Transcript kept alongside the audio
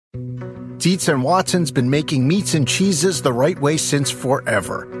Dietz and Watson's been making meats and cheeses the right way since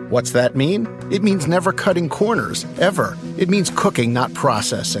forever. What's that mean? It means never cutting corners, ever. It means cooking, not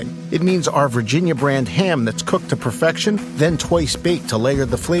processing. It means our Virginia brand ham that's cooked to perfection, then twice baked to layer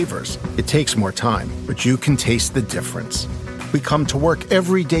the flavors. It takes more time, but you can taste the difference. We come to work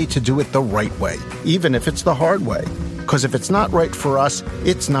every day to do it the right way, even if it's the hard way. Because if it's not right for us,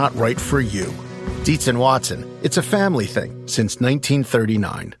 it's not right for you. Dietz and Watson, it's a family thing since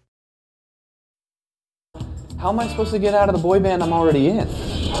 1939. How am I supposed to get out of the boy band I'm already in?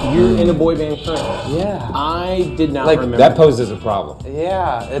 You're in a boy band currently. Yeah. I did not remember. That poses a problem.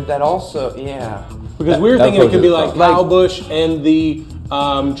 Yeah, that also, yeah. Because we were thinking it could be like problem. Kyle Busch and the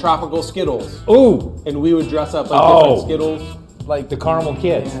Tropical Skittles. Ooh! And we would dress up like different Skittles. Like The Caramel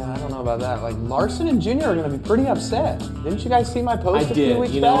Kids. Yeah, I don't know about that. Like Larson and Jr. are going to be pretty upset. Didn't you guys see my post I a few did.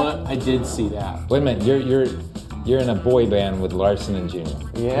 weeks You know back? what? I did see that. Wait a minute, you're in a boy band with Larson and Jr.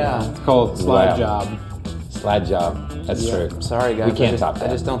 Yeah. It's called Slide Wow. Job. Slide job. That's true. Sorry, guys. We can't top that.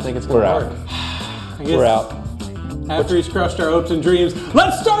 I just don't think it's going We're to out. work. I guess We're out. After he's crushed our hopes and dreams,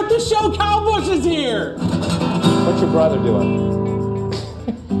 let's start the show. Kyle Busch is here. What's your brother doing?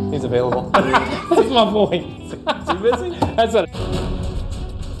 He's available. That's my point. Is he busy? That's what.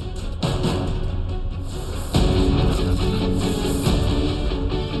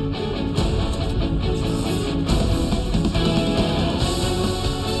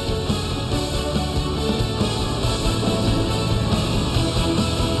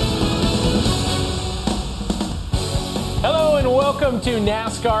 Hello and welcome to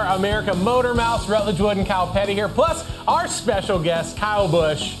NASCAR America Motor Mouth. Rutledge Wood and Kyle Petty here, plus our special guest, Kyle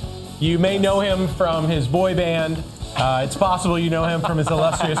Busch. You may know him from his boy band. It's possible you know him from his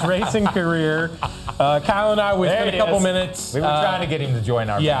illustrious racing career. Kyle and I, we spent a couple minutes. We were trying to get him to join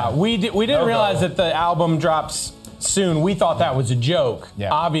our band. We didn't realize that the album drops soon. We thought that was a joke.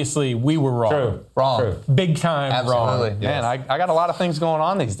 Yeah. Obviously, we were wrong. True. Wrong. True. Big time Absolutely. wrong. Man, I got a lot of things going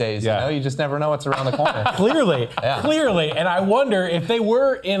on these days. Yeah. You know, you just never know what's around the corner. Clearly. Yeah. Clearly. And I wonder if they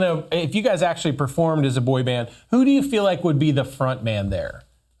were if you guys actually performed as a boy band, who do you feel like would be the front man there?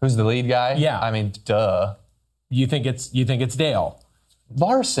 Who's the lead guy? Yeah. I mean, duh. You think it's Dale?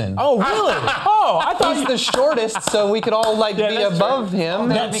 Larson. Oh, really? Oh, I thought He's the shortest, so we could all be that's above him.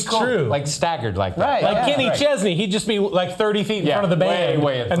 That's true. Like staggered like that. Right. Like Yeah. Kenny Chesney, he'd just be like 30 feet in front of the band,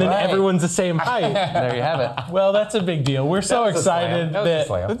 way in and then front. everyone's the same height. There you have it. Well, that's a big deal. We're so was a slam. excited That was a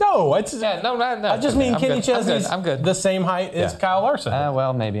slam. no, it's No. I just mean I'm Kenny good. Chesney's I'm good. the same height as Yeah. Kyle Larson.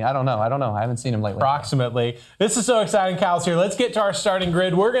 Well, maybe. I don't know. I haven't seen him lately. Approximately. This is so exciting. Kyle's here. Let's get to our starting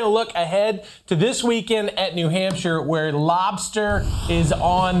grid. We're going to look ahead to this weekend at New Hampshire where lobster is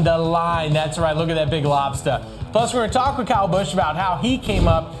on the line. That's right. Look at that big lobster. Plus, we're going to talk with Kyle Busch about how he came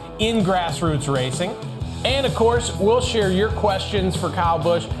up in grassroots racing. And, of course, we'll share your questions for Kyle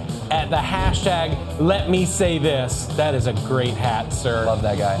Busch at the hashtag #LetMeSayThis. That is a great hat, sir. Love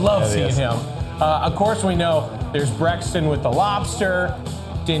that guy. Love Yeah, it seeing is. him. Of course, we know there's Brexton with the lobster,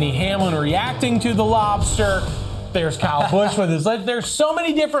 Denny Hamlin reacting to the lobster. There's Kyle Busch with his. There's so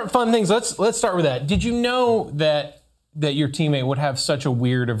many different fun things. Let's start with that. Did you know that your teammate would have such a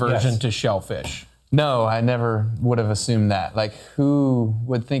weird aversion Yes. to shellfish? No, I never would have assumed that. Like, who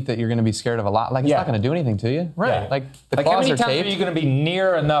would think that you're going to be scared of a lot? Like, it's Yeah. not going to do anything to you. Right. Like, the Like how claws many are times taped. are you going to be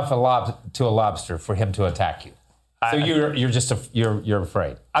near enough to a lobster for him to attack you? So you're just you're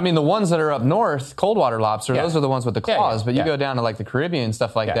afraid. I mean, the ones that are up north, cold water lobster, Yeah. those are the ones with the Yeah, claws. yeah, But you yeah. go down to like the Caribbean and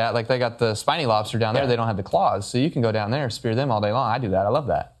stuff like Yeah. that. Like they got the spiny lobster down there. Yeah. They don't have the claws, so you can go down there, spear them all day long. I do that. I love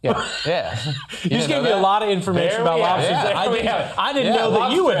that. Yeah. Yeah. You just gave me a lot of information There about we have lobsters it. that There we have it. I didn't Yeah, know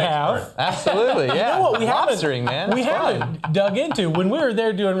that you would lobster have. expert. Absolutely. Yeah. You know what we Lobstering, man. We It's fun. haven't dug into. When we were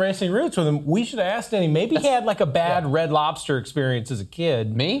there doing Racing Roots with him, we should have asked Denny. Maybe he had like a bad red lobster experience as a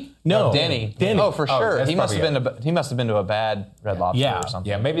kid. Me? No. Denny. Denny. Oh, for sure. that's He must have probably been. He must have been to a bad red lobster Yeah. or something.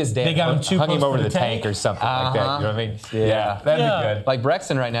 Yeah, maybe his dad They got him too hung close him to over the the tank. tank or something like that. You know what I mean? Yeah. That'd Yeah. be good. Like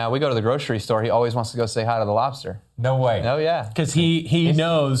Brexton right now, we go to the grocery store. He always wants to go say hi to the lobster. No way. Oh yeah. Because he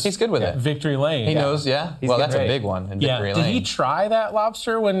knows he's good with it. Victory Lane. He knows. Yeah. He's Well, getting that's a ready. big one in Yeah. Victory Did Lane. he try that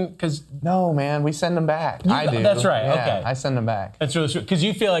lobster when? Because No, man. We send them back. I do. that's right, Yeah, okay. I send them back. that's really true. Because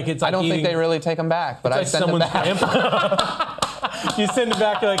you feel like it's like I don't think eating, they really take them back, but I like send them someone's back. grandpa. You send it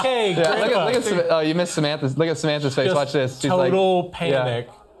back. You're like, hey, Yeah, grandpa. look at oh, you missed Samantha's. Look at Samantha's face. Just Watch this. She's like, total panic.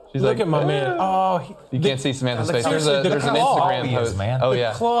 She's Look like, at my man. Oh, you can't see Samantha's Like, face. There's seriously, there's an the claw Instagram he is, post. man. Oh The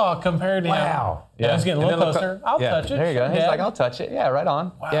yeah. claw compared to him. Wow. Yeah. I was getting a And little then closer. I'll yeah, touch it. There you go. He's Yeah. like, I'll touch it. Yeah, right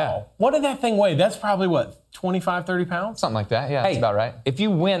on. Wow. Yeah. What did that thing weigh? That's probably what, 25, 30 pounds? Something like that. Yeah, that's about right. If you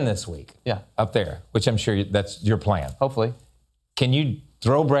win this week, Yeah. up there, which I'm sure that's your plan, Hopefully. can you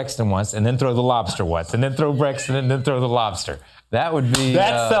throw Brexton once and then throw the lobster once and then throw Brexton and then throw the lobster? That would be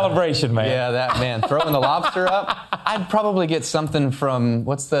That's celebration, man. Yeah, that man throwing the lobster up. I'd probably get something from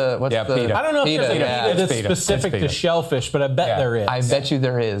what's the PETA. I don't know if there's a PETA that's PETA. specific It's to PETA. shellfish, but I bet there is. I bet you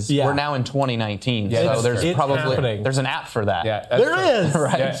there is. Yeah. We're now in 2019, Yeah, so there's it's probably happening. there's an app for that. Yeah, that's There true. is.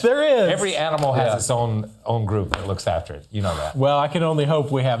 Right. Yeah. There is. Every animal has its own group that looks after it. You know that. Well, I can only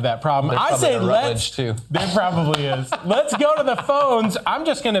hope we have that problem. There's I probably say a let's. Rutledge, too. There probably is. Let's go to the phones. I'm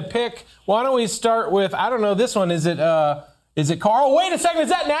just going to pick. Why don't we start with? I don't know. This one is it? Is it Carl? Wait a second. Is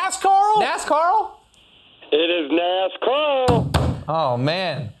that NASCAR? NASCAR? It is NASCAR. Oh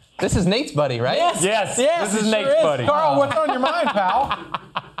man, this is Nate's buddy, right? Yes. This is it Nate's sure buddy. Carl, what's on your mind, pal?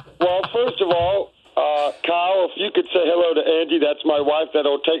 Well, first of all, Kyle, if you could say hello to Angie, that's my wife.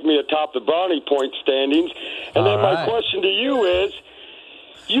 That'll take me atop the brownie point standings. And then my right. question to you is,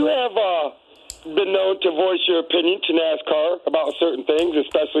 you have been known to voice your opinion to NASCAR about certain things,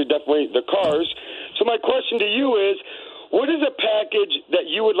 especially definitely the cars. So my question to you is, what is a package that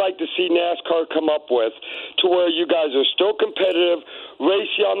you would like to see NASCAR come up with to where you guys are still competitive,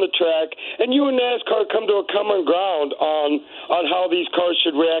 racy on the track, and you and NASCAR come to a common ground on how these cars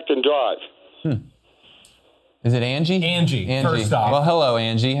should react and drive? Is it Angie? Angie, first off. Well, hello,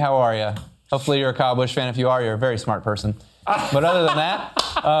 Angie. How are you? Hopefully you're a Kyle Busch fan. If you are, you're a very smart person. But other than that,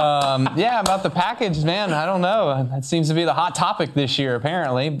 about the package, man, I don't know. That seems to be the hot topic this year,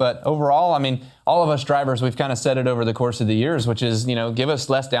 apparently. But overall, I mean, all of us drivers, we've kind of said it over the course of the years, which is, give us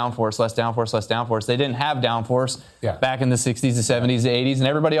less downforce, less downforce, less downforce. They didn't have downforce back in the 60s, the 70s, the 80s. And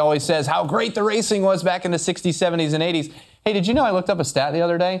everybody always says how great the racing was back in the 60s, 70s, and 80s. Hey, did you know I looked up a stat the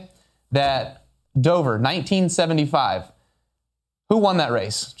other day that Dover, 1975, who won that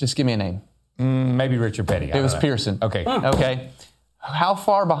race? Just give me a name. Maybe Richard Petty. It was Pearson. Okay. Okay. How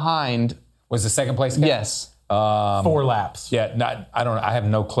far behind? Was the second place guy? Yes. 4 laps. Yeah, I don't know. I have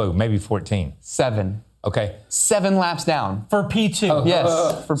no clue. Maybe 14. 7. Okay. 7 laps down. For P2.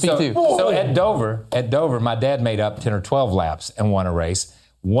 Yes, for P2. So at Dover, my dad made up 10 or 12 laps and won a race.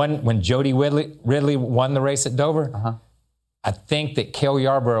 When Jody Ridley won the race at Dover, I think that Cale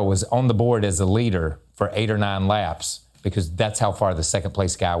Yarborough was on the board as a leader for 8 or 9 laps because that's how far the second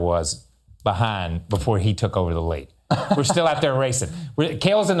place guy was behind before he took over the lead. We're still out there racing.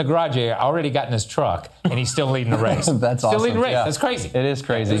 Cale's in the garage area, already got in his truck, and he's still leading the race. That's still awesome. leading the race. Yeah. That's crazy. It is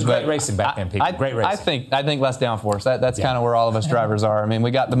crazy. It was great racing back then, people. Great racing. I think less downforce. That's kind of where all of us drivers are. I mean,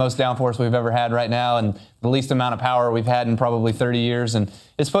 we got the most downforce we've ever had right now, and the least amount of power we've had in probably 30 years, and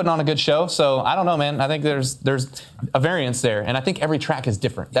it's putting on a good show. So I don't know, man. I think there's a variance there, and I think every track is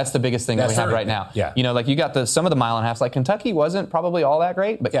different. That's the biggest thing that we have right now. Yeah. Like you got some of the mile and a halfs. Like Kentucky wasn't probably all that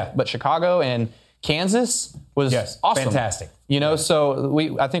great, but Chicago and Kansas was awesome. Fantastic.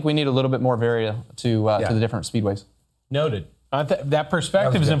 So I think we need a little bit more variety to the different speedways. Noted. That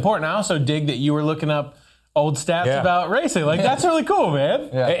perspective is important. I also dig that you were looking up old stats about racing. Like, that's really cool, man.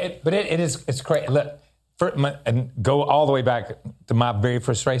 Yeah. It's great. Look, and go all the way back to my very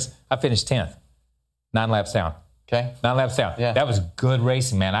first race. I finished 10th, 9 laps down. Okay. 9 laps down. Yeah. That was good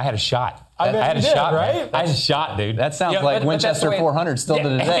racing, man. I had a shot. I had a shot, right? man. I had a shot, dude. That sounds like Winchester 400 still to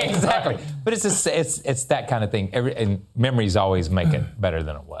today. Exactly. But it's that kind of thing. And memories always make it better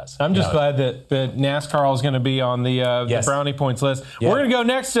than it was. I'm just glad that NASCAR is going to be on the brownie points list. Yeah. We're going to go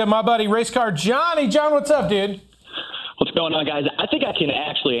next to my buddy Race Car Johnny. John, what's up, dude? What's going on, guys? I think I can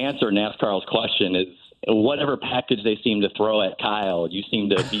actually answer NASCAR's question. Is whatever package they seem to throw at Kyle, you seem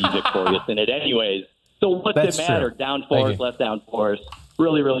to be victorious in it anyways. So what's it matter? Downforce, less downforce,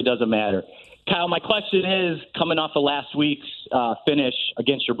 really doesn't matter. Kyle, my question is, coming off of last week's finish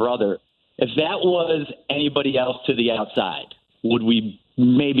against your brother, if that was anybody else to the outside, would we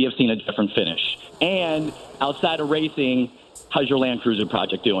maybe have seen a different finish? And outside of racing, how's your Land Cruiser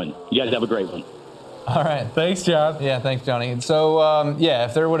project doing? You guys have a great one. All right. Thanks, John. Yeah, thanks, Johnny. So,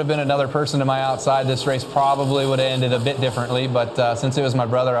 if there would have been another person to my outside, this race probably would have ended a bit differently. But since it was my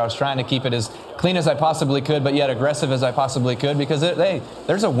brother, I was trying to keep it as clean as I possibly could, but yet aggressive as I possibly could because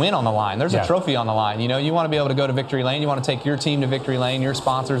there's a win on the line. There's a trophy on the line. You want to be able to go to victory lane. You want to take your team to victory lane, your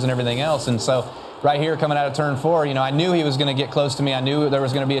sponsors and everything else. And so right here coming out of turn 4, I knew he was going to get close to me. I knew there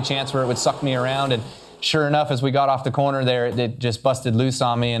was going to be a chance where it would suck me around. And sure enough, as we got off the corner there, it just busted loose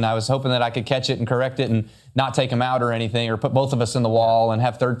on me, and I was hoping that I could catch it and correct it and not take him out or anything, or put both of us in the wall and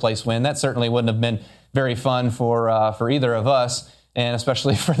have third place win. That certainly wouldn't have been very fun for either of us, and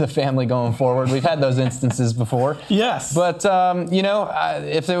especially for the family going forward. We've had those instances before. Yes. But,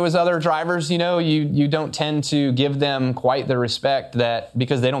 if there was other drivers, you don't tend to give them quite the respect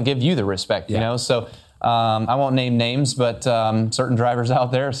because they don't give you the respect, So I won't name names, but certain drivers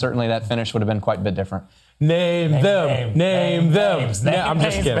out there, certainly that finish would have been quite a bit different. Name them. No, I'm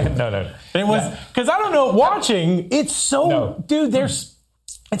just kidding. No. It was because I don't know. Watching, it's so, dude.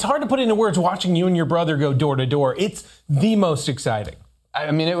 It's hard to put into words. Watching you and your brother go door to door, it's the most exciting.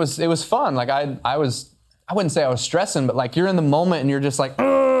 I mean, it was fun. Like I wouldn't say I was stressing, but like you're in the moment and you're just like,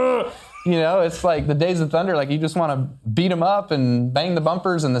 ugh! You know, it's like the Days of Thunder. Like you just want to beat them up and bang the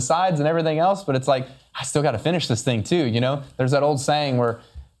bumpers and the sides and everything else. But it's like I still got to finish this thing too. You know, there's that old saying where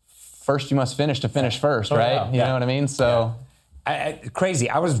first you must finish to finish first, right? Yeah. You know what I mean? So crazy.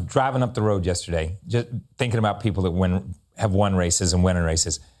 I was driving up the road yesterday, just thinking about people that have won races and winning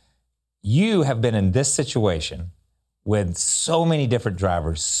races. You have been in this situation with so many different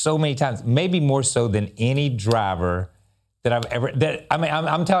drivers, so many times, maybe more so than any driver that I've ever.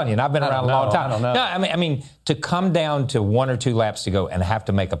 I'm telling you, and I've been around a long time. I don't know. No, I mean, to come down to 1 or 2 laps to go and have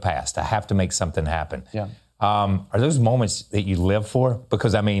to make a pass, to have to make something happen. Yeah. Are those moments that you live for?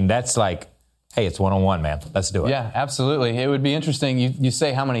 Because I mean, that's like, hey, it's one-on-one, man. Let's do it. Yeah, absolutely. It would be interesting. You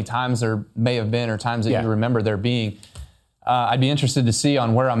say how many times there may have been or times that you remember there being. I'd be interested to see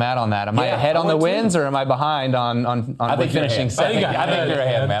on where I'm at on that. Am I ahead on the wins or am I behind on finishing second? I think you're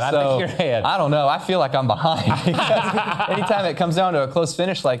ahead, man. I think you're ahead. I don't know. I feel like I'm behind. Anytime it comes down to a close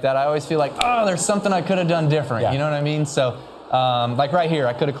finish like that, I always feel like, oh, there's something I could have done different. Yeah. You know what I mean? So, like right here,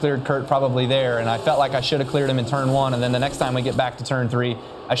 I could have cleared Kurt probably there, and I felt like I should have cleared him in turn 1, and then the next time we get back to turn 3,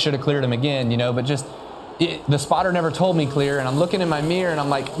 I should have cleared him again, you know, but just the spotter never told me clear, and I'm looking in my mirror, and I'm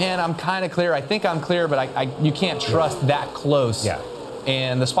like, man, I'm kind of clear. I think I'm clear, but you can't trust that close. Yeah.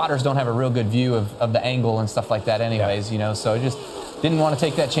 And the spotters don't have a real good view of the angle and stuff like that anyways, you know, so I just didn't want to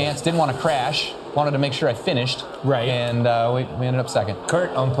take that chance, didn't want to crash, wanted to make sure I finished. Right. And we ended up second. Kurt,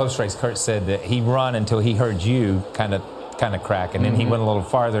 on post-race, Kurt said that he run until he heard you kind of crack, and then he went a little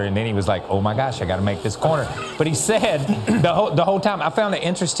farther, and then he was like, oh my gosh, I got to make this corner. But he said the whole time, I found it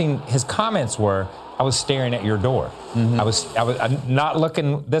interesting, his comments were, I was staring at your door. I'm not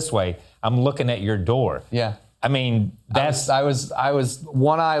looking this way. I'm looking at your door. Yeah. I mean, that's... I was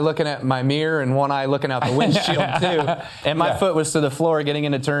one eye looking at my mirror and one eye looking out the windshield too. And my foot was to the floor getting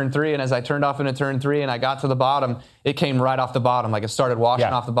into turn 3. And as I turned off into turn 3 and I got to the bottom, it came right off the bottom. Like it started washing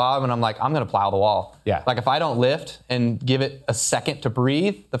off the bottom, and I'm like, I'm going to plow the wall. Yeah. Like if I don't lift and give it a second to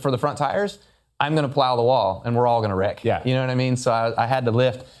breathe for the front tires, I'm going to plow the wall and we're all going to wreck. Yeah. You know what I mean? So I had to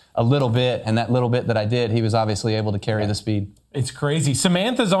lift a little bit, and that little bit that I did, he was obviously able to carry the speed. It's crazy.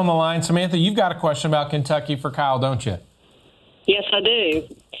 Samantha's on the line. Samantha, you've got a question about Kentucky for Kyle, don't you? Yes, I do.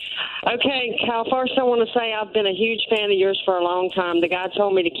 Okay, Kyle, first I want to say I've been a huge fan of yours for a long time. The guy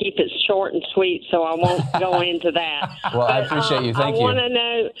told me to keep it short and sweet, so I won't go into that. Well, I appreciate you. Thank you. I want to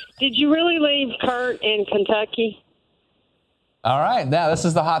know, did you really leave Kurt in Kentucky? All right. Now, this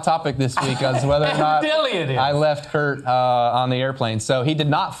is the hot topic this week, as whether or not I left Kurt on the airplane. So he did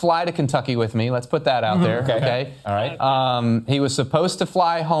not fly to Kentucky with me. Let's put that out there. Okay. All right. He was supposed to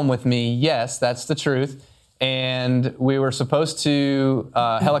fly home with me. Yes, that's the truth. And we were supposed to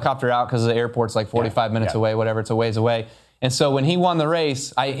helicopter out because the airport's like 45 minutes away, whatever. It's a ways away. And so when he won the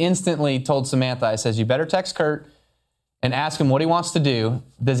race, I instantly told Samantha, I says, you better text Kurt and ask him what he wants to do.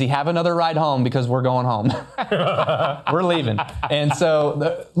 Does he have another ride home? Because we're going home. We're leaving. And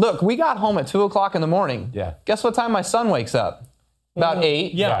so, look, we got home at 2 o'clock in the morning. Yeah. Guess what time my son wakes up? About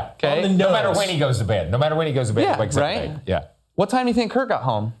 8. Yeah. Okay. No matter when he goes to bed. Yeah, he wakes right? up at 8. Yeah. What time do you think Kurt got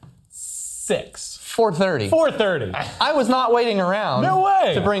home? 6. 4:30. 4:30. I was not waiting around No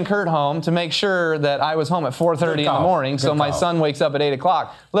way. to bring Kurt home to make sure that I was home at 4:30 in the morning so my son wakes up at 8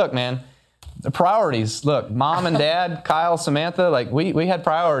 o'clock. Look, man. The priorities. Look, mom and dad, Kyle, Samantha, like we had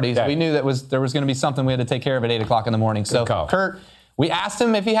priorities. Yeah. We knew there was going to be something we had to take care of at 8 o'clock in the morning. So Kurt, we asked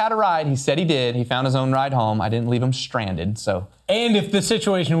him if he had a ride. He said he did. He found his own ride home. I didn't leave him stranded. So. And if the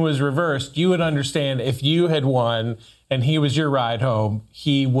situation was reversed, you would understand if you had won and he was your ride home,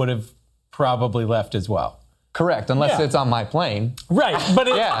 he would have probably left as well. Correct, unless it's on my plane. Right, but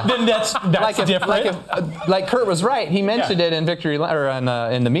then that's different. Like Kurt was right. He mentioned it in Victory or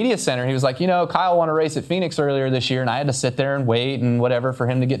in the media center. He was like, Kyle won a race at Phoenix earlier this year, and I had to sit there and wait and whatever for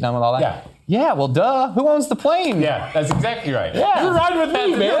him to get done with all that. Yeah, well, duh. Who owns the plane? Yeah, that's exactly right. Yeah. You're riding with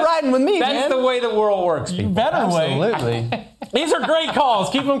me, man. You're riding with me, That's man. the way the world works, people. You better Absolutely. These are great calls.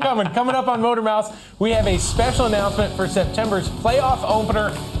 Keep them coming. Coming up on Motor Mouse, we have a special announcement for September's playoff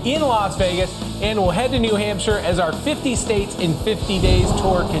opener in Las Vegas, and we'll head to New Hampshire as our 50 States in 50 Days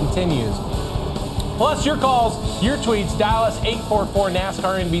tour continues. Plus, your calls, your tweets, dial us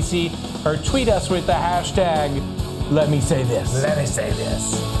 844-NASCAR-NBC, or tweet us with the hashtag, Let Me Say This. Let me say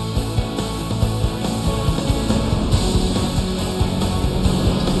this.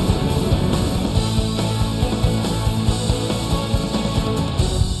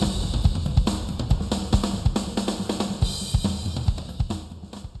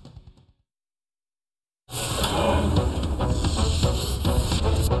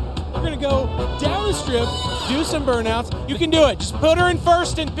 the strip, do some burnouts. You can do it. Just put her in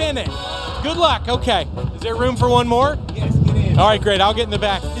first and pin it. Good luck. Okay. Is there room for one more? Yes, get in. All right, great. I'll get in the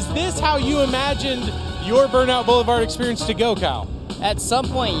back. Is this how you imagined your Burnout Boulevard experience to go, Kyle? At some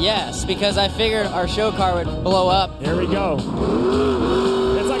point, yes, because I figured our show car would blow up. Here we go.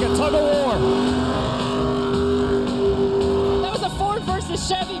 It's like a tug of war. That was a Ford versus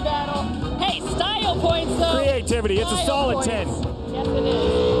Chevy battle. Hey, style points, though. Creativity. It's a solid points. 10. Yes, it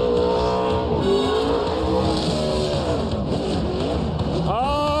is.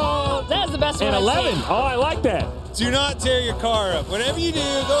 Oh, that's the best one and I've 11. seen. Oh, I like that. Do not tear your car up. Whatever you do,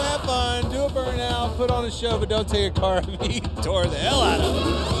 go have fun, do a burnout, put on a show, but don't tear your car up. He tore the hell out of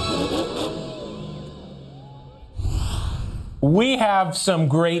it. We have some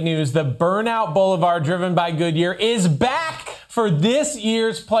great news. The Burnout Boulevard, driven by Goodyear, is back for this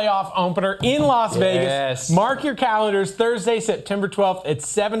year's playoff opener in Las Vegas. Mark your calendars, Thursday, September 12th at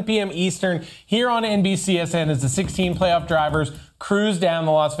 7 p.m. Eastern here on NBCSN as the 16 playoff drivers cruise down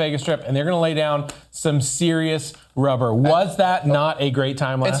the Las Vegas Strip, and they're going to lay down some serious rubber. Was that not a great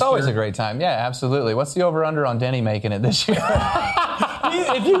time last year? It's always a great time. Yeah, absolutely. What's the over-under on Denny making it this year?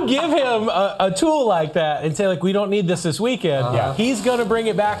 If you give him a tool like that and say, like, we don't need this weekend, he's going to bring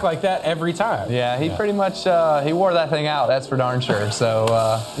it back like that every time. Yeah, he pretty much, he wore that thing out, that's for darn sure.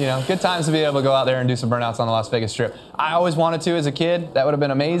 So, good times to be able to go out there and do some burnouts on the Las Vegas Strip. I always wanted to as a kid. That would have been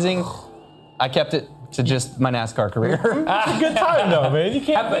amazing. I kept it to just my NASCAR career. It's a good time, though, man. You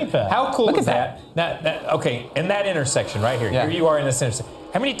can't beat that. How cool is that? Okay, in that intersection right here, here you are in this intersection.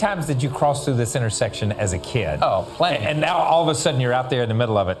 How many times did you cross through this intersection as a kid? Oh, plenty. And now all of a sudden you're out there in the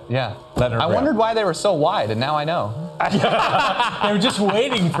middle of it. Yeah. Letting her I rip. wondered why they were so wide, and now I know. They were just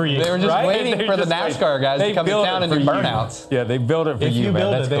waiting for you. They were just waiting for the NASCAR guys to come in town and do burnouts. Yeah, they build it for if you, you man.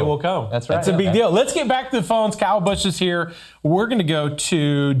 build That's it, they cool. will come. That's right. That's a big deal. Let's get back to the phones. Kyle Busch is here. We're going to go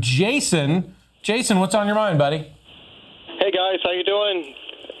to Jason. Jason, what's on your mind, buddy? Hey, guys. How you doing?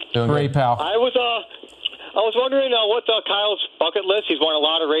 Doing great, pal. I was wondering what's Kyle's bucket list. He's won a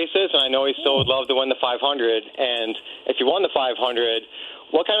lot of races, and I know he still would love to win the 500. And if he won the 500,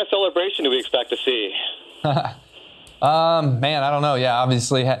 what kind of celebration do we expect to see? Man, I don't know. Yeah,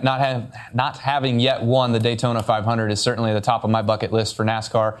 obviously not having yet won the Daytona 500 is certainly the top of my bucket list for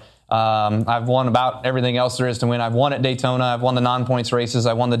NASCAR. I've won about everything else there is to win. I've won at Daytona. I've won the non-points races.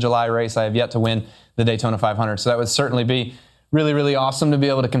 I won the July race. I have yet to win the Daytona 500. So that would certainly be really, really awesome to be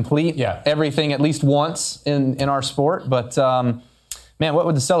able to complete everything at least once in our sport. But, man, what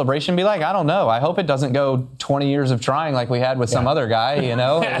would the celebration be like? I don't know. I hope it doesn't go 20 years of trying like we had with some other guy, It would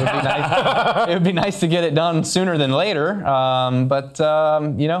be nice. It would be nice to get it done sooner than later.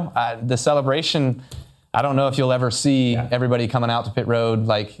 The celebration, I don't know if you'll ever see everybody coming out to pit road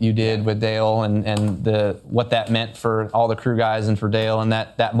like you did with Dale and what that meant for all the crew guys and for Dale and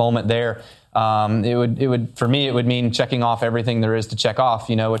that moment there. It would for me, it would mean checking off everything there is to check off,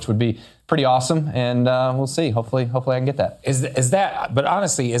 which would be pretty awesome. And we'll see. Hopefully I can get that. Is that? But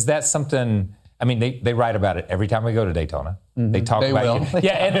honestly, is that something? I mean, they write about it every time we go to Daytona. Mm-hmm. They talk about it.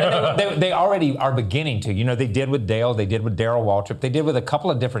 Yeah, and they already are beginning to. They did with Dale. They did with Darrell Waltrip. They did with a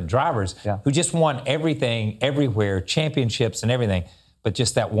couple of different drivers who just won everything, everywhere, championships and everything, but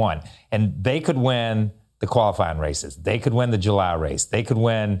just that one. And they could win the qualifying races. They could win the July race. They could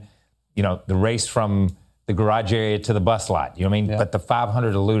win, the race from the garage area to the bus lot. You know what I mean? Yeah. But the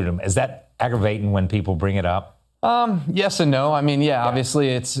 500 eluded them. Is that aggravating when people bring it up? Yes and no. I mean, obviously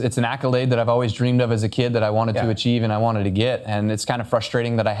it's an accolade that I've always dreamed of as a kid that I wanted to achieve and I wanted to get. And it's kind of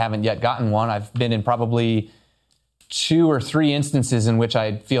frustrating that I haven't yet gotten one. I've been in probably 2 or 3 instances in which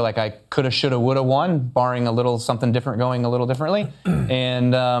I feel like I coulda, shoulda, woulda won, barring a little something different going a little differently.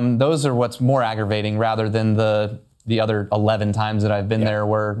 And those are what's more aggravating rather than the other 11 times that I've been there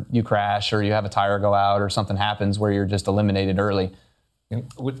where you crash or you have a tire go out or something happens where you're just eliminated early.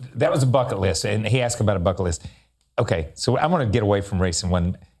 That was a bucket list, and he asked about a bucket list. Okay, so I'm going to get away from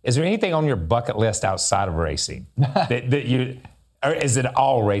racing. Is there anything on your bucket list outside of racing that you, or is it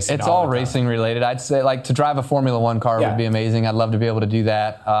all racing? It's all racing related. I'd say like to drive a Formula One car would be amazing. I'd love to be able to do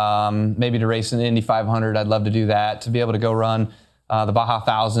that. Maybe to race an Indy 500, I'd love to do that. To be able to go run the Baja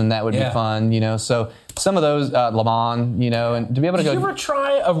 1000, that would be fun. So some of those, Le Mans, and to be able to go. Did you ever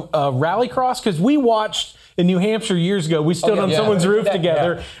try a rallycross? Because we watched in New Hampshire years ago, we stood on someone's roof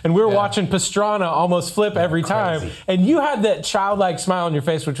together, and we were watching Pastrana almost flip every time. And you had that childlike smile on your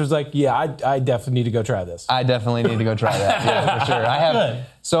face, which was like, I definitely need to go try this. I definitely need to go try that. Yeah, for sure. I have. Good.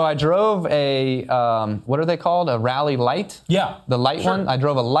 So I drove a, what are they called? A rally light? Yeah. The light one? I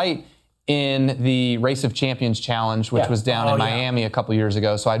drove a light in the Race of Champions Challenge, which was down in Miami a couple years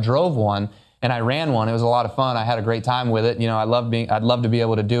ago. So I drove one, and I ran one. It was a lot of fun. I had a great time with it. I'd love to be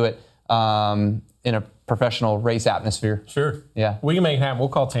able to do it.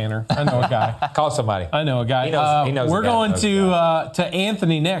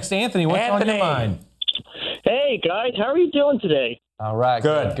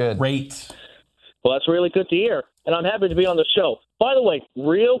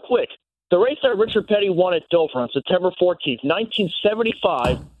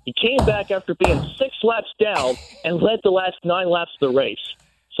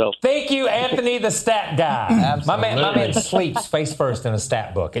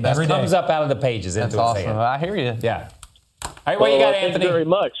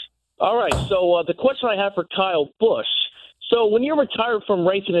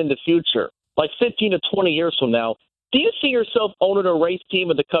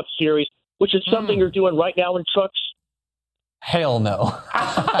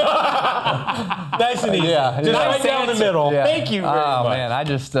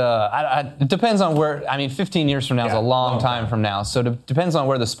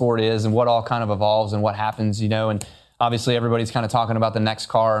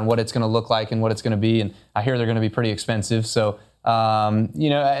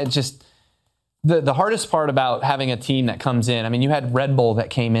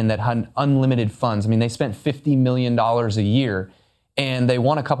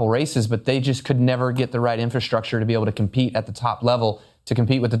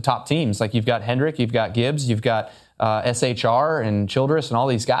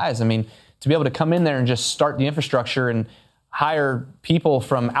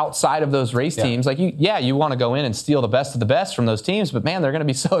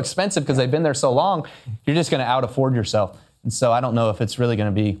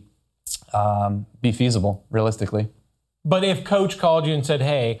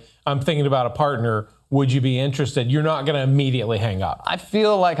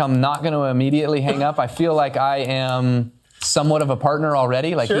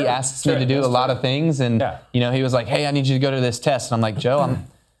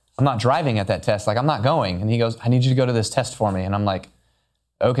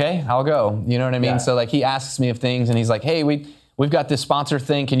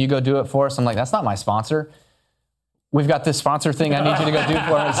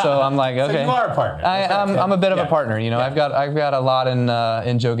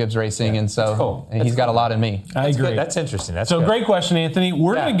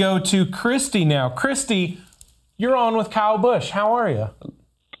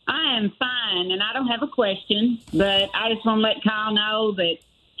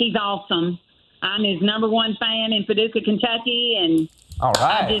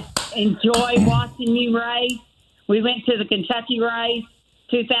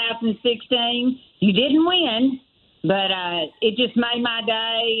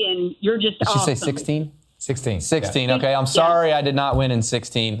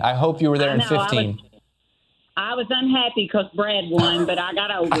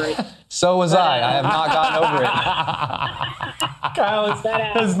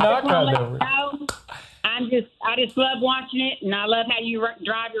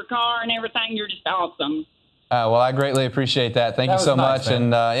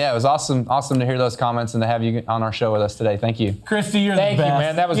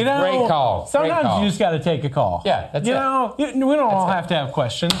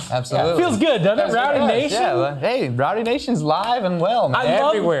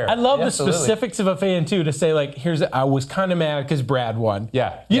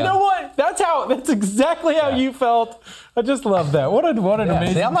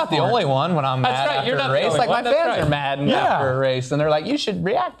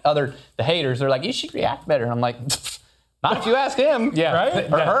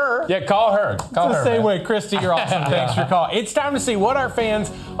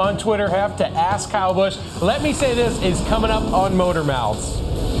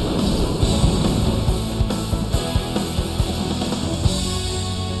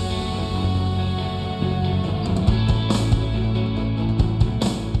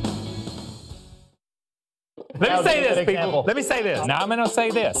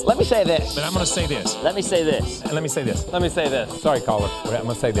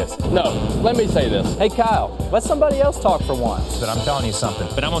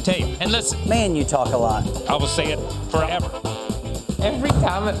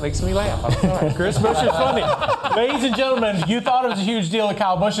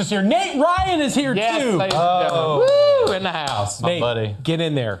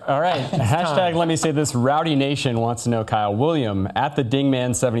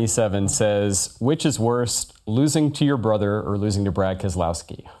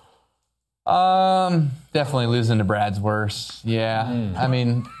 Definitely losing to Brad's worse. Yeah. I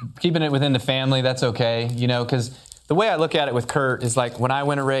mean, keeping it within the family, that's okay, because the way I look at it with Kurt is like when I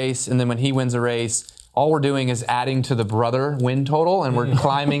win a race and then when he wins a race, all we're doing is adding to the brother win total and we're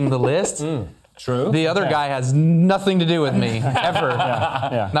climbing the list. True. The other guy has nothing to do with me, ever.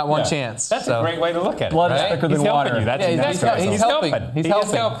 Not one chance. That's a great way to look at it. Blood is thicker than water. You. That's he's helping. He's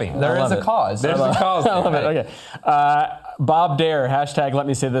helping. There is a cause. There's a cause. I love it. Okay. Bob Dare, hashtag let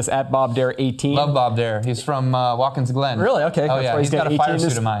me say this, at Bob Dare 18. Love Bob Dare. He's from Watkins Glen. Really? Okay. Oh, yeah. He's got a fire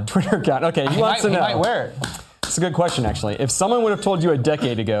suit of mine. Twitter account. Okay. He wants to know. He might wear it. It's a good question, actually. If someone would have told you a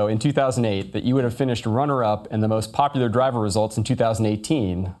decade ago, in 2008, that you would have finished runner-up in the most popular driver results in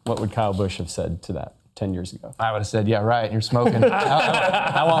 2018, what would Kyle Busch have said to that 10 years ago? I would have said, yeah, right, you're smoking.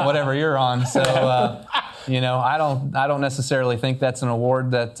 I want whatever you're on. So, I don't necessarily think that's an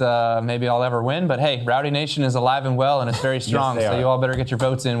award that maybe I'll ever win. But, hey, Rowdy Nation is alive and well, and it's very strong. So you all better get your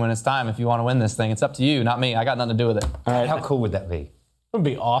votes in when it's time if you want to win this thing. It's up to you, not me. I got nothing to do with it. All right. How cool would that be? It would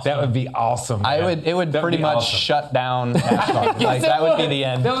be awesome. That would be awesome. Man. It would pretty much shut down NASCAR. Like that would be the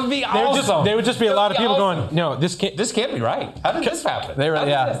end. That would be awesome. There would just be a lot of people going, no, this can't be right. How did this happen?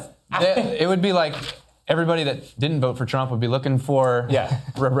 It would be like everybody that didn't vote for Trump would be looking for a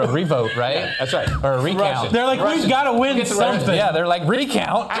revote, right? Yeah, that's right. Or a recount. They're like, we've got to win something. Yeah, they're like,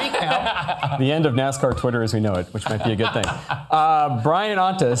 recount. The end of NASCAR Twitter as we know it, which might be a good thing. Brian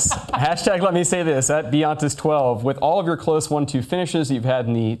Ontis, hashtag let me say this, at BOntis12. With all of your close 1-2 finishes you've had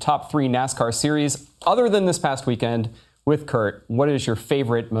in the top 3 NASCAR series, other than this past weekend with Kurt, what is your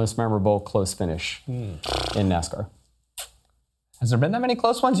favorite, most memorable close finish in NASCAR? Has there been that many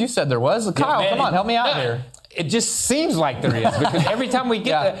close ones? You said there was. Kyle, come on, help me out here. It just seems like there is because every time we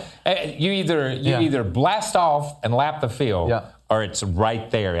get you either blast off and lap the field, or it's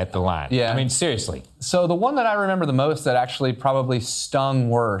right there at the line. Yeah. I mean, seriously. So the one that I remember the most that actually probably stung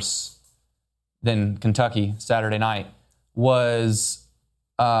worse than Kentucky Saturday night was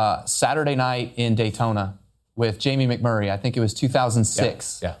Saturday night in Daytona with Jamie McMurray. I think it was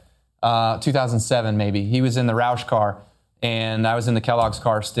 2006. 2007 maybe. He was in the Roush car. And I was in the Kellogg's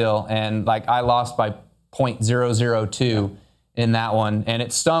car still, and I lost by 0.002 in that one. And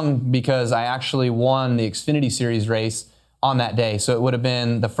it stung because I actually won the Xfinity Series race on that day. So it would have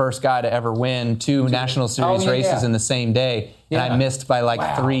been the first guy to ever win 2 National Series races in the same day. And I missed by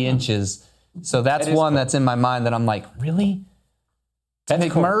 3 inches. So that's one that's in my mind that I'm like, really? That's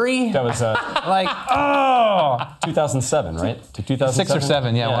McMurray? Cool. That was 2007, right? To 2007? 6 or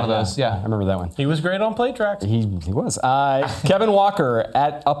 7, one of those. Yeah, I remember that one. He was great on plate tracks. He was. Kevin Walker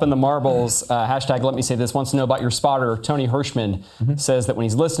at Up in the Marbles, hashtag let me say this, wants to know about your spotter. Tony Hirschman says that when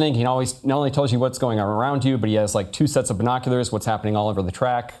he's listening, he always not only tells you what's going on around you, but he has 2 sets of binoculars, what's happening all over the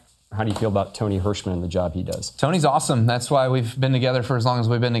track. How do you feel about Tony Hirschman and the job he does? Tony's awesome. That's why we've been together for as long as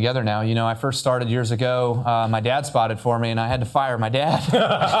we've been together now. I first started years ago. My dad spotted for me, and I had to fire my dad.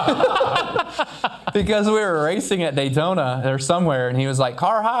 Because we were racing at Daytona or somewhere, and he was like,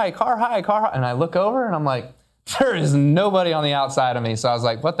 car high, car high, car high. And I look over, and I'm like, there is nobody on the outside of me. So I was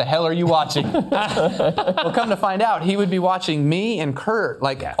like, what the hell are you watching? Well, come to find out, he would be watching me and Kurt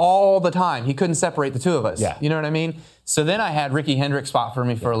all the time. He couldn't separate the two of us. Yeah. You know what I mean? So then I had Ricky Hendrick spot for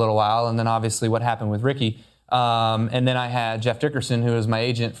me for a little while, and then obviously what happened with Ricky. And then I had Jeff Dickerson, who was my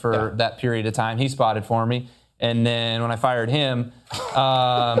agent for that period of time. He spotted for me. And then when I fired him,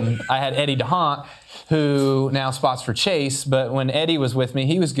 I had Eddie DeHaan, who now spots for Chase. But when Eddie was with me,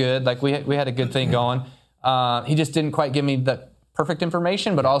 he was good. We had a good thing going. He just didn't quite give me the perfect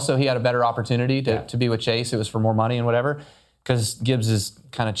information, but also he had a better opportunity to be with Chase. It was for more money and whatever, because Gibbs is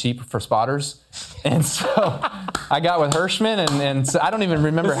kind of cheap for spotters. And so I got with Hirschman, and so I don't even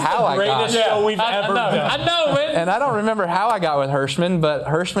remember how I got. Greatest show we've ever done. I know it. And I don't remember how I got with Hirschman, but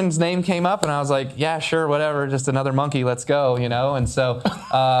Hirschman's name came up, and I was like, yeah, sure, whatever, just another monkey, let's go, And so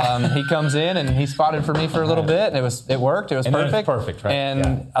he comes in, and he spotted for me for a little bit, and it worked. It was perfect. It was perfect, right?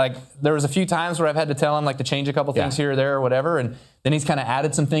 And there was a few times where I've had to tell him to change a couple things here or there or whatever, and then he's kind of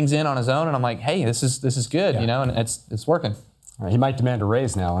added some things in on his own, and I'm like, hey, this is good, and it's working. He might demand a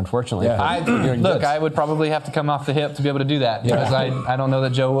raise now, unfortunately. Look, I would probably have to come off the hip to be able to do that because I don't know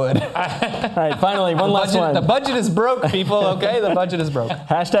that Joe would. All right, finally, one last one. The budget is broke, people, okay? The budget is broke.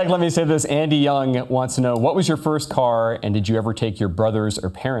 Hashtag let me say this. Andy Young wants to know, what was your first car, and did you ever take your brother's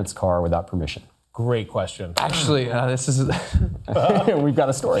or parents' car without permission? Great question. Actually, this is... We've got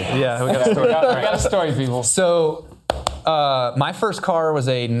a story. Yeah, we got a story. We got a story, people. So... my first car was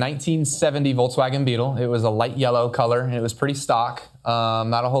a 1970 Volkswagen Beetle. It was a light yellow color, and it was pretty stock.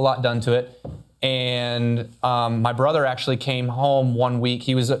 Not a whole lot done to it. And my brother actually came home one week.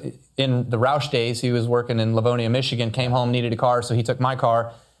 He was in the Roush days. He was working in Livonia, Michigan, came home, needed a car, so he took my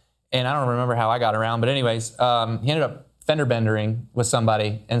car. and I don't remember how I got around, but anyways, he ended up fender bendering with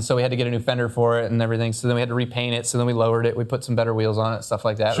somebody, and so we had to get a new fender for it and everything. So then we had to repaint it. So then we lowered it. We put some better wheels on it, stuff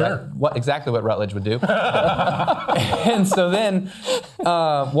like that. Sure. Right? Exactly what Rutledge would do. And so then,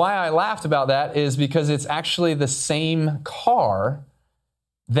 why I laughed about that is because it's actually the same car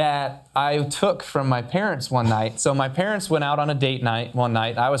that I took from my parents one night. So my parents went out on a date night one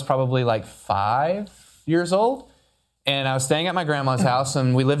night. I was probably like 5 years old, and I was staying at my grandma's house,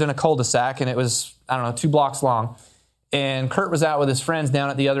 and we lived in a cul-de-sac, and it was, 2 blocks long. And Kurt was out with his friends down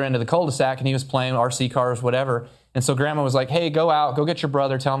at the other end of the cul-de-sac, and he was playing RC cars, whatever. And so Grandma was like, hey, go out, go get your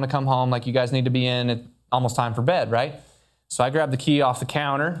brother, tell him to come home. Like, you guys need to be in. It's almost time for bed, right? So I grabbed the key off the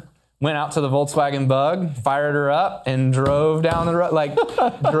counter, went out to the Volkswagen Bug, fired her up, and drove down the road,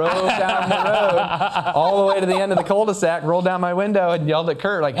 all the way to the end of the cul-de-sac, rolled down my window, and yelled at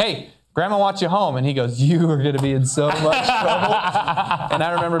Kurt, like, hey, Grandma wants you home. And he goes, you are going to be in so much trouble. And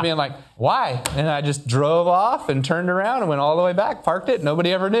I remember being like, why? And I just drove off and turned around and went all the way back, parked it.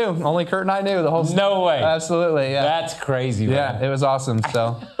 Nobody ever knew. Only Kurt and I knew the whole story. No way. Absolutely, yeah. That's crazy, man. Yeah, it was awesome,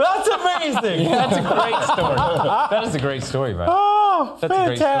 so. That's amazing. That's a great story. That is a great story, man. Oh, That's a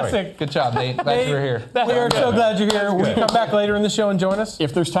great fantastic. story. Good job, Nate. Glad you were here. We are so glad you're here. Will you come back later in the show and join us?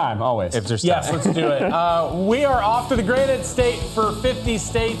 If there's time, always. If there's time. Yes, let's do it. We are off to the Granite State for 50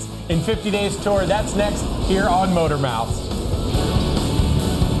 states in 50 days tour. That's next here on Motor Mouths.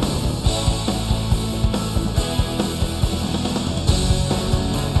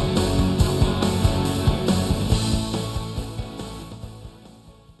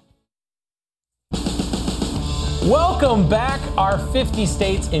 Welcome back. Our 50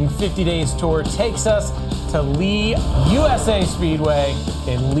 states in 50 days tour takes us to Lee USA Speedway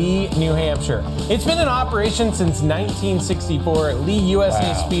in Lee, New Hampshire. It's been in operation since 1964. Lee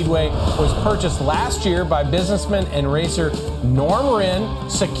USA Speedway was purchased last year by businessman and racer Norm Wren,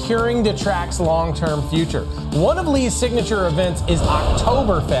 securing the track's long-term future. One of Lee's signature events is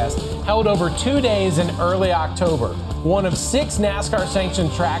Oktoberfest, held over 2 days in early October. One of 6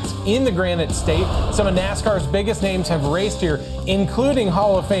 NASCAR-sanctioned tracks in the Granite State. Some of NASCAR's biggest names have raced here, including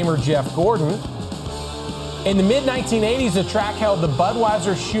Hall of Famer Jeff Gordon. In the mid-1980s, the track held the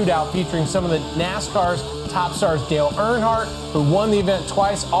Budweiser Shootout, featuring some of the NASCAR's top stars. Dale Earnhardt, who won the event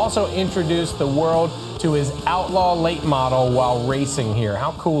twice, also introduced the world to his Outlaw late model while racing here.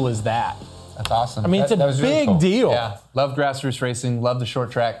 How cool is that? That's awesome. I mean, it's a big really cool. deal. Yeah, love grassroots racing, love the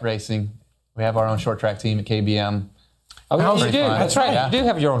short track racing. We have our own short track team at KBM. Oh, you do. Fun. That's right. Yeah. You do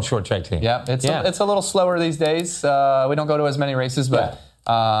have your own short track team. Yeah, it's a little slower these days. We don't go to as many races, but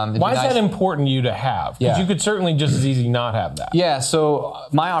why is that important to you to have? Because you could certainly just as easy not have that. Yeah, so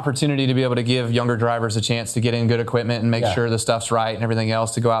my opportunity to be able to give younger drivers a chance to get in good equipment and make sure the stuff's right and everything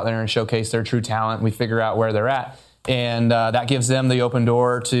else, to go out there and showcase their true talent. We figure out where they're at. And that gives them the open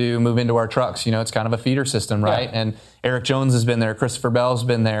door to move into our trucks. You know, it's kind of a feeder system, right? Yeah. And Eric Jones has been there. Christopher Bell's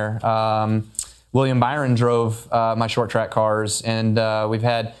been there. William Byron drove my short track cars. And we've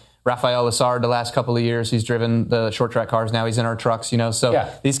had Rafael Lessard the last couple of years. He's driven the short track cars. Now he's in our trucks, you know.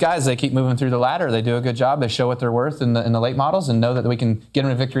 So these guys, they keep moving through the ladder. They do a good job. They show what they're worth in the late models and know that we can get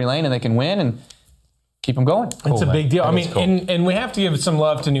them to victory lane and they can win and keep them going. It's a big deal. I mean, and we have to give some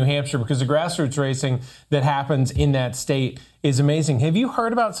love to New Hampshire, because the grassroots racing that happens in that state is amazing. Have you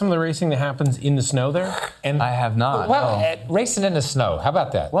heard about some of the racing that happens in the snow there? And I have not. Well, racing in the snow. How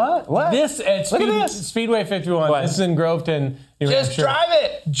about that? What? This at Look at this. Speedway 51. What? This is in Groveton, New Hampshire. Just drive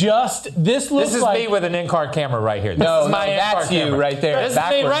it. This looks This is like me with an in-car camera right here. No, this is my in-car that's you camera. right there. This is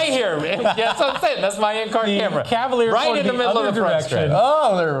me right here. That's what I'm saying. That's my in-car camera. Cavalier right in the middle of the front stretch.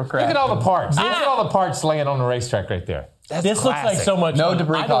 Oh, they're crap. Look at all the parts. Look at all the parts laying on the racetrack right there. This looks like so much No fun.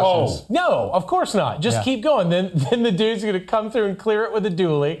 debris cautions. No, of course not. Just keep going. Then the dude's going to come through and clear it with a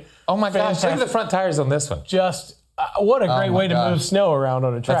dually. Oh my gosh, look at the front tires on this one. Just what a great way to move snow around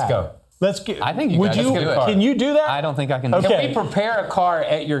on a track. Let's go. I think you guys can do it. Can you do that? I don't think I can. Okay. Can we prepare a car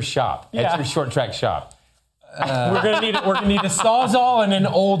at your shop, at your short track shop? We're gonna need a Sawzall and an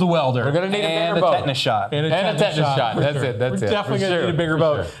old welder. We're gonna need a bigger a boat. tetanus shot. And a tetanus shot. That's sure. it. That's We're it. definitely For gonna sure. need a bigger For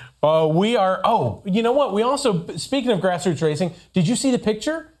boat. sure. We are. Oh, you know what? We also, speaking of grassroots racing, did you see the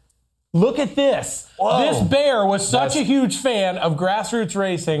picture? Look at this. Whoa. This bear was such a huge fan of grassroots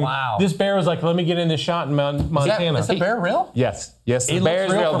racing. Wow. This bear was like, let me get in this shot in Montana. Is the bear real? Yes. Yes. The It bear is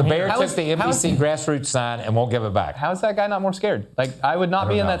looks real real. The from bear here. took the NBC grassroots sign and won't give it back. How is that guy not more scared? Like, I would not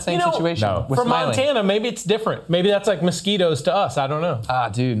be in that same situation. No. With From Smiley. Montana, maybe it's different. Maybe that's like mosquitoes to us. I don't know.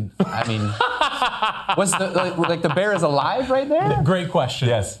 Dude. I mean, was the bear is alive right there? Great question.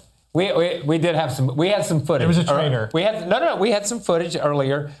 Yes. We did have some. We had some footage. It was a trainer. We had some footage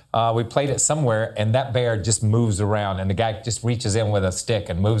earlier. We played it somewhere, and that bear just moves around, and the guy just reaches in with a stick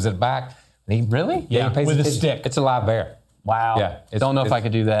and moves it back. And he really? Yeah, he pays with a attention. stick. It's a live bear. Wow. Yeah. Don't know if I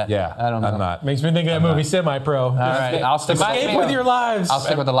could do that. Yeah. I don't know. I'm not. Makes me think of that movie Semi-Pro. All right. I'll stick Escape with your lives. I'll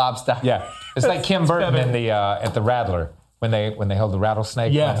stick with the lobster. Yeah. It's like Kim Burton in the at the Rattler when they held the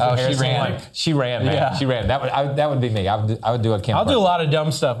rattlesnake. Yeah. Oh, she ran. She ran, man. Yeah. She ran. That would be me. I would do a Kim. I'll Burton. do a lot of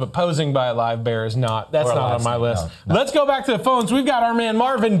dumb stuff, but posing by a live bear is not. That's Or a not live on my snake, list. no. Let's go back to the phones. We've got our man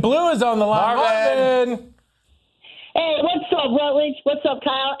Marvin Blue is on the line. Marvin. Hey, what's up, Rutledge? What's up,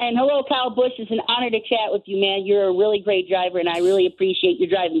 Kyle? And hello, Kyle Busch. It's an honor to chat with you, man. You're a really great driver, and I really appreciate your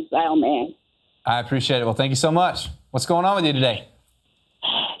driving style, man. I appreciate it. Well, thank you so much. What's going on with you today?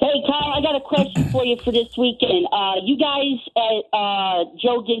 Hey, Kyle, I got a question for you for this weekend. You guys at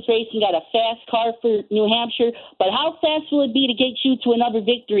Joe Gibbs Racing got a fast car for New Hampshire, but how fast will it be to get you to another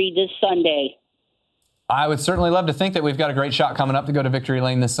victory this Sunday? I would certainly love to think that we've got a great shot coming up to go to Victory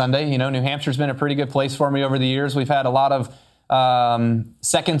Lane this Sunday. You know, New Hampshire's been a pretty good place for me over the years. We've had a lot of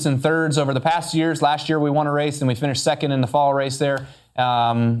seconds and thirds over the past years. Last year we won a race and we finished second in the fall race there.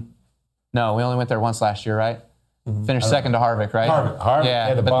 No, we only went there once last year, right? Finished second to Harvick, right? Harvick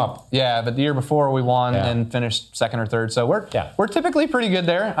had the bump. Yeah, but the year before we won and finished second or third. So we're typically pretty good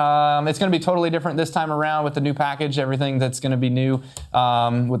there. It's going to be totally different this time around with the new package, everything that's going to be new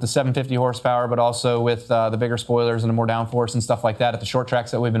with the 750 horsepower, but also with the bigger spoilers and the more downforce and stuff like that at the short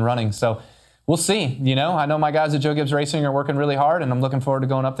tracks that we've been running. So we'll see. You know, I know my guys at Joe Gibbs Racing are working really hard, and I'm looking forward to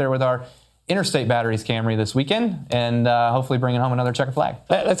going up there with our Interstate Batteries Camry this weekend and hopefully bringing home another checker flag.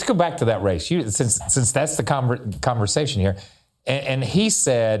 Let's go back to that race. Since that's the conversation here, and he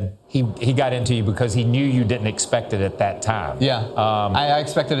said he got into you because he knew you didn't expect it at that time. Yeah, I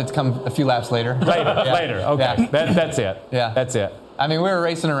expected it to come a few laps later. Later. Okay, Yeah. That's it. Yeah, that's it. I mean, we were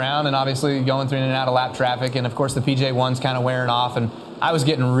racing around and obviously going through in and out of lap traffic, and of course the PJ1's kind of wearing off, and I was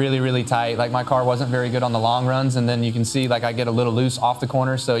getting really, really tight. Like my car wasn't very good on the long runs, and then you can see like I get a little loose off the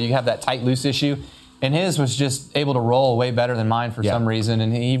corner, so you have that tight loose issue. And his was just able to roll way better than mine for some reason,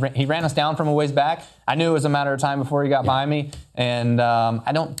 and he ran us down from a ways back. I knew it was a matter of time before he got by me, and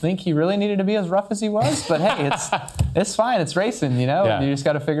I don't think he really needed to be as rough as he was. But hey, it's fine. It's racing, you know. You just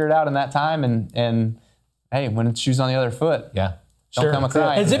got to figure it out in that time, and hey, when it's shoes on the other foot, don't come a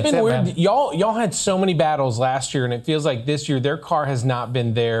crying. Has it been weird? Y'all had so many battles last year, and it feels like this year their car has not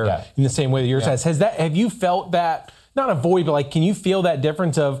been there in the same way that yours has. Have you felt that? Not a void, but like, can you feel that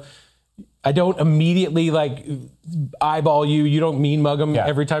difference of? I don't immediately like eyeball you. You don't mean mug him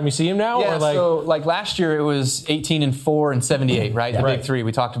every time you see him now. Yeah. Or like, so like last year it was 18-4 and 78, right? The big three.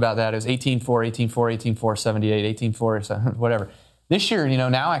 We talked about that. It was 18-4, 18-4, 18-4, 78, 18-4, whatever. This year, you know,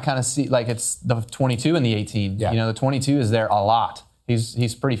 now I kind of see like it's the 22 and the 18. You know, the 22 is there a lot.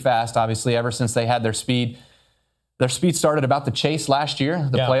 He's pretty fast, obviously. Ever since they had their speed. Their speed started about the chase last year,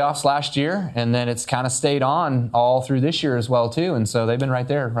 the playoffs last year, and then it's kind of stayed on all through this year as well, too. And so they've been right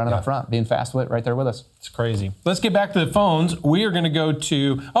there, running up front, being fast right there with us. It's crazy. Let's get back to the phones. We are going to go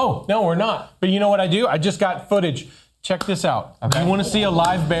to, oh, no, we're not. But you know what I do? I just got footage. Check this out. Okay. You want to see a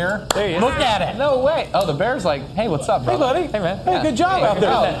live bear? There he is. Look at it. No way. Oh, the bear's like, hey, what's up, brother? Hey, buddy. Hey, man. Hey, good job out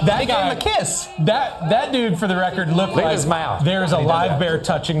there. That guy, gave him a kiss. That dude, for the record, looked Look at like his mouth. There's a live bear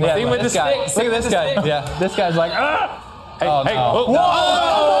touching that. See with this guy. Look at this guy. Yeah, this guy's like, ah. Hey, oh, hey, no.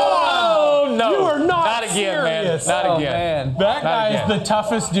 Whoa! No. You are not again, serious. man. Not again. Man. That guy is the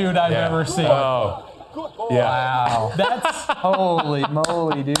toughest dude I've ever seen. Oh. Yeah. Wow. That's holy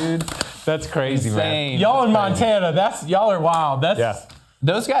moly, dude. That's crazy, insane. man. Y'all in Montana, y'all are wild. That's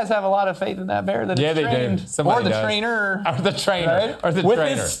Those guys have a lot of faith in that bear that they trained. do. Somebody or the does. trainer. Or the trainer. Right? Or the with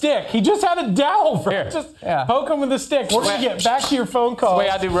trainer. his stick. He just had a dowel for Here. just poke him with a stick. We're going to get back to your phone call.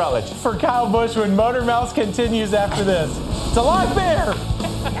 That's the way I do Rutledge. For Kyle Busch when Motor Mouse continues after this. It's a live bear.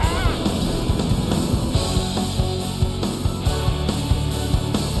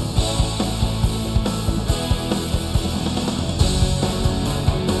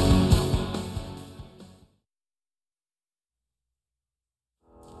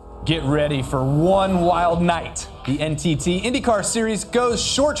 Get ready for one wild night. The NTT IndyCar Series goes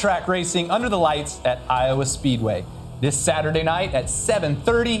short track racing under the lights at Iowa Speedway. This Saturday night at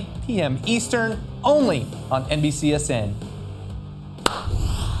 7:30 p.m. Eastern, only on NBCSN.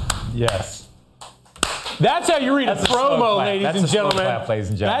 Yes. That's how you read a promo, ladies and gentlemen. Ladies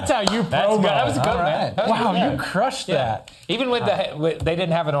and gentlemen. That's how you promo. That was a good man. Wow, you crushed that. Even with they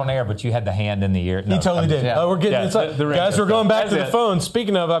didn't have it on air, but you had the hand in the ear. He totally did. Yeah. We're getting inside. Guys, we're going back to the phone.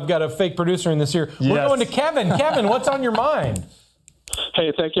 Speaking of, I've got a fake producer in this here. We're going to Kevin. Kevin, what's on your mind?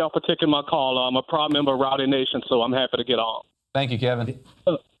 Hey, thank y'all for taking my call. I'm a proud member of Rowdy Nation, so I'm happy to get on. Thank you, Kevin.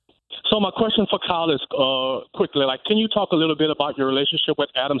 So my question for Kyle is quickly, can you talk a little bit about your relationship with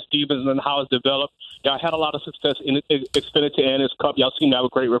Adam Stevens and how it's developed? Y'all had a lot of success in Xfinity and his Cup. Y'all seem to have a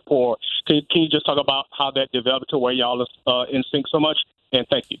great rapport. Can you just talk about how that developed to where y'all are in sync so much? And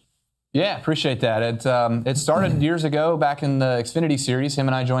thank you. Yeah, appreciate that. It started years ago back in the Xfinity Series. Him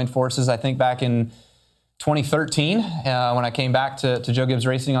and I joined forces, I think, back in 2013 when I came back to Joe Gibbs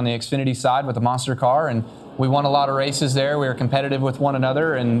Racing on the Xfinity side with the Monster car, and we won a lot of races there. We were competitive with one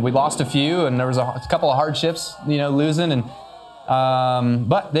another, and we lost a few, and there was a couple of hardships, losing. And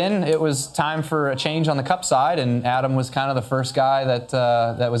but then it was time for a change on the Cup side, and Adam was kind of the first guy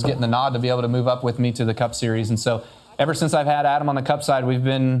that was getting the nod to be able to move up with me to the Cup Series. And so ever since I've had Adam on the Cup side, we've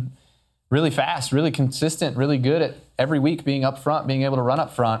been really fast, really consistent, really good at every week being up front, being able to run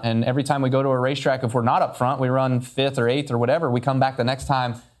up front. And every time we go to a racetrack, if we're not up front, we run 5th or 8th or whatever, we come back the next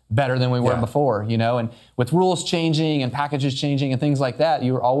time better than we were before, And with rules changing and packages changing and things like that,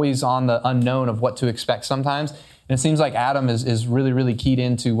 you're always on the unknown of what to expect sometimes. And it seems like Adam is really, really keyed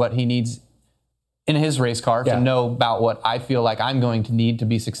into what he needs in his race car to know about what I feel like I'm going to need to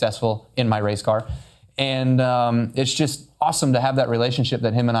be successful in my race car. And it's just awesome to have that relationship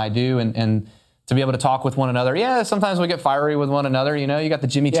that him and I do, and to be able to talk with one another. Yeah, sometimes we get fiery with one another. You got the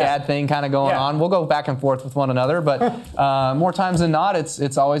Jimmy Chad thing kind of going on. We'll go back and forth with one another, but more times than not,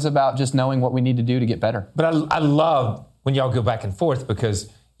 it's always about just knowing what we need to do to get better. But I love when y'all go back and forth,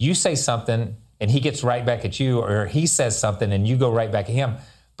 because you say something and he gets right back at you, or he says something and you go right back at him.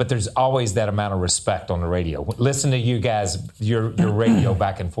 But there's always that amount of respect on the radio. Listen to you guys, your radio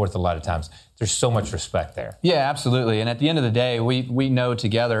back and forth a lot of times. There's so much respect there. Yeah, absolutely. And at the end of the day, we know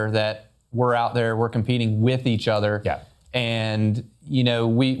together that we're out there, we're competing with each other. Yeah. And,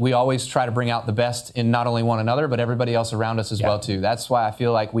 we always try to bring out the best in not only one another, but everybody else around us as well, too. That's why I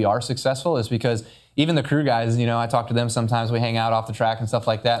feel like we are successful, is because even the crew guys, I talk to them sometimes, we hang out off the track and stuff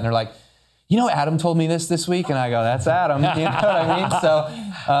like that, and they're like, Adam told me this week, and I go, that's Adam. You know what I mean?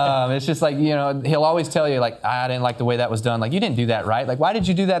 So it's just like, he'll always tell you, I didn't like the way that was done. You didn't do that right. Why did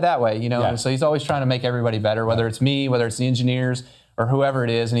you do that way? And so he's always trying to make everybody better, whether it's me, whether it's the engineers, or whoever it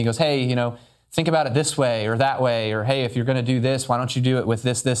is. And he goes, hey, think about it this way or that way, or hey, if you're going to do this, why don't you do it with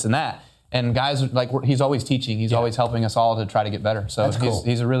this, this, and that? And guys, he's always teaching. He's always helping us all to try to get better. So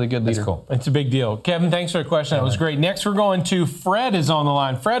he's a really good leader. That's cool. It's a big deal. Kevin, thanks for the question. That was great. Next, we're going to Fred is on the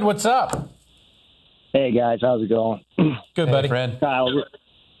line. Fred, what's up? Hey, guys. How's it going? Good, buddy. Fred. Kyle.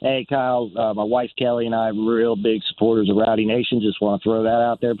 Hey, Kyle. My wife, Kelly, and I are real big supporters of Rowdy Nation. Just want to throw that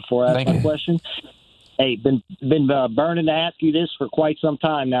out there before I ask my question. Hey, been burning to ask you this for quite some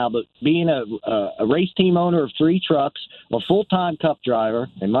time now, but being a race team owner of 3 trucks, a full-time Cup driver,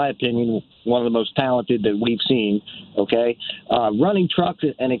 in my opinion, one of the most talented that we've seen, okay, running trucks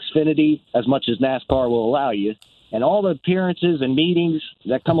and Xfinity as much as NASCAR will allow you, and all the appearances and meetings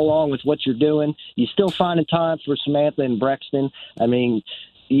that come along with what you're doing, you still finding time for Samantha and Brexton. I mean,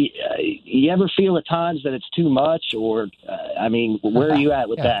 you ever feel at times that it's too much, or where are you at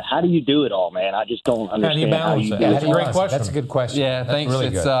with that? How do you do it all, man? I just don't understand how you do it. That's a great question. That's a good question. Yeah, thanks.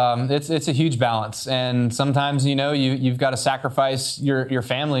 Really it's a huge balance, and sometimes you've got to sacrifice your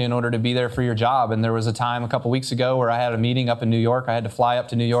family in order to be there for your job. And there was a time a couple weeks ago where I had a meeting up in New York. I had to fly up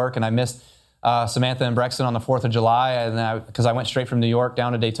to New York, and I missed Samantha and Brexton on the 4th of July, and because I went straight from New York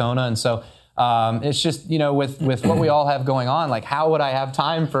down to Daytona, and so. It's just, with what we all have going on, how would I have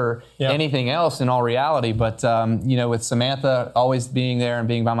time for anything else in all reality? But, with Samantha always being there and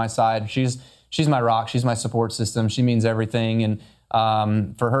being by my side, she's my rock. She's my support system. She means everything.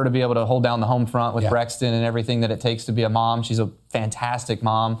 And for her to be able to hold down the home front with Brexton and everything that it takes to be a mom, she's a fantastic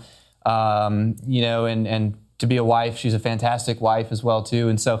mom. And to be a wife, she's a fantastic wife as well, too.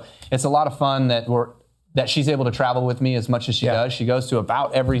 And so it's a lot of fun that she's able to travel with me as much as she does. She goes to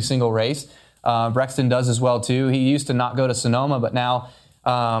about every single race. Brexton does as well, too. He used to not go to Sonoma, but now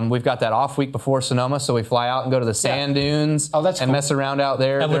we've got that off week before Sonoma, so we fly out and go to the sand dunes and mess around out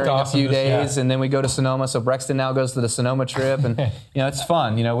there during a few days, and then we go to Sonoma. So Brexton now goes to the Sonoma trip, and it's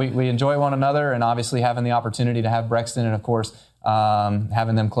fun. We enjoy one another, and obviously having the opportunity to have Brexton and, of course,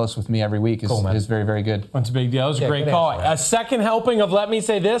 having them close with me every week is very, very good. That's a big deal. That was a great call. A second helping of Let Me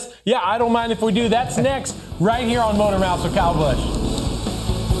Say This. Yeah, I don't mind if we do. That's next right here on Motor Mouth with Kyle Busch.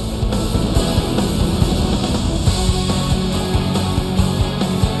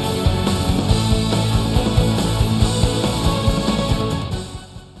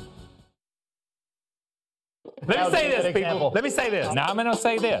 Let me say this, people. Let me say this. Now I'm going to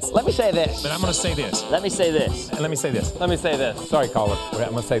say this. Let me say this. But I'm going to say this. Let me say this. And let me say this. Let me say this. Sorry, caller.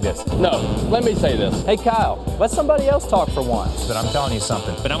 I'm going to say this. No, let me say this. Hey, Kyle, let somebody else talk for once. But I'm telling you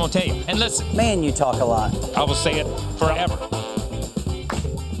something. But I'm going to tell you. And listen. Man, you talk a lot. I will say it forever.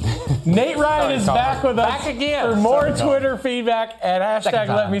 Nate Ryan is back with us. Back again. For more Sorry, Twitter feedback at hashtag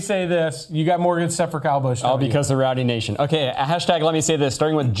Let Me Say This. You got more good stuff for Kyle Busch. All because of Rowdy Nation. Okay, hashtag Let Me Say This.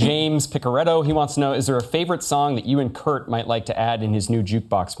 Starting with James Picaretto. He wants to know, is there a favorite song that you and Kurt might like to add in his new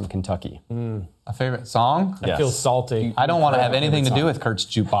jukebox from Kentucky? A favorite song? I feel salty. I don't want to have anything to do with Kurt's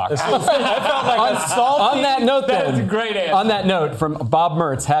jukebox. On that note, That's a great answer. On that note, from Bob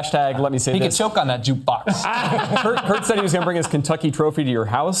Mertz, hashtag Let Me Say He could This. choke on that jukebox. Kurt said he was going to bring his Kentucky trophy to your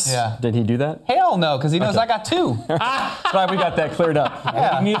house. Yeah. Did he do that? Hell no, because he knows I got 2. Glad we got that cleared up.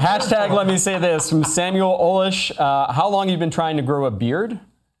 Hashtag Let Me Say This from Samuel Olish. How long have you been trying to grow a beard?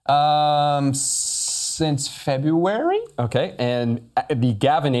 Since February. Okay, and the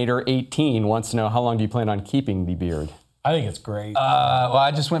Gavinator 18 wants to know, how long do you plan on keeping the beard? I think it's great. Well,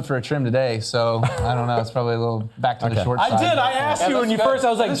 I just went for a trim today, so I don't know. It's probably a little back to the short side. I did. I asked you when you first. I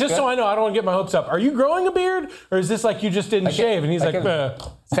was like, just so I know, I don't want to get my hopes up. Are you growing a beard, or is this like you just didn't shave? And he's like,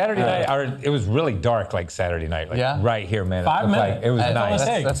 Saturday night, it was really dark like Saturday night, like right here, man. 5 minutes. Like, it was nice.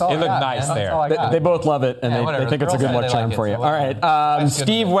 That's all it I looked got, nice man. there. That's all I got. They both love it, and they think it's a good luck charm for you. All right,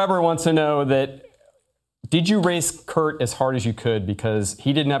 Steve Weber wants to know that, did you race Kurt as hard as you could because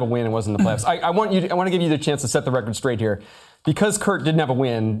he didn't have a win and wasn't in the playoffs? I want to give you the chance to set the record straight here. Because Kurt didn't have a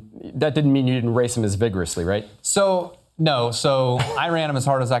win, that didn't mean you didn't race him as vigorously, right? No, so I ran him as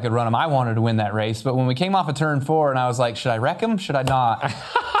hard as I could run him. I wanted to win that race, but when we came off of turn 4 and I was like, should I wreck him? Should I not?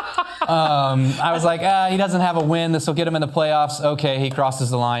 I was like, he doesn't have a win. This will get him in the playoffs. Okay, he crosses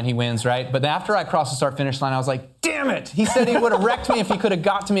the line. He wins, right? But after I crossed the start-finish line, I was like, damn it. He said he would have wrecked me if he could have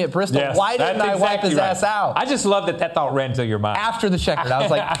got to me at Bristol. Yes, why didn't I wipe his ass out? I just love that thought ran through your mind. After the checkered, I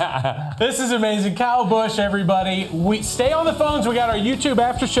was like... This is amazing. Kyle Busch, everybody. We stay on the phones. We got our YouTube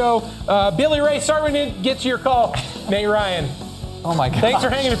after show. Billy Ray, sorry we didn't get to your call. Nate Ryan. Oh, my God. Thanks for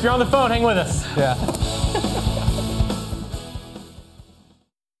hanging. If you're on the phone, hang with us. Yeah.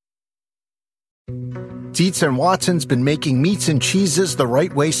 Dietz and Watson's been making meats and cheeses the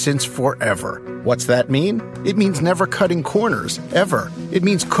right way since forever. What's that mean? It means never cutting corners, ever. It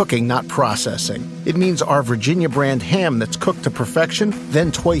means cooking, not processing. It means our Virginia brand ham that's cooked to perfection,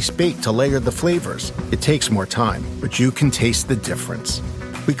 then twice baked to layer the flavors. It takes more time, but you can taste the difference.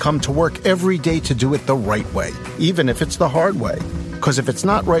 We come to work every day to do it the right way, even if it's the hard way. Because if it's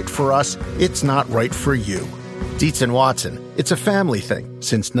not right for us, it's not right for you. Dietz and Watson, it's a family thing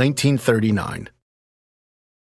since 1939.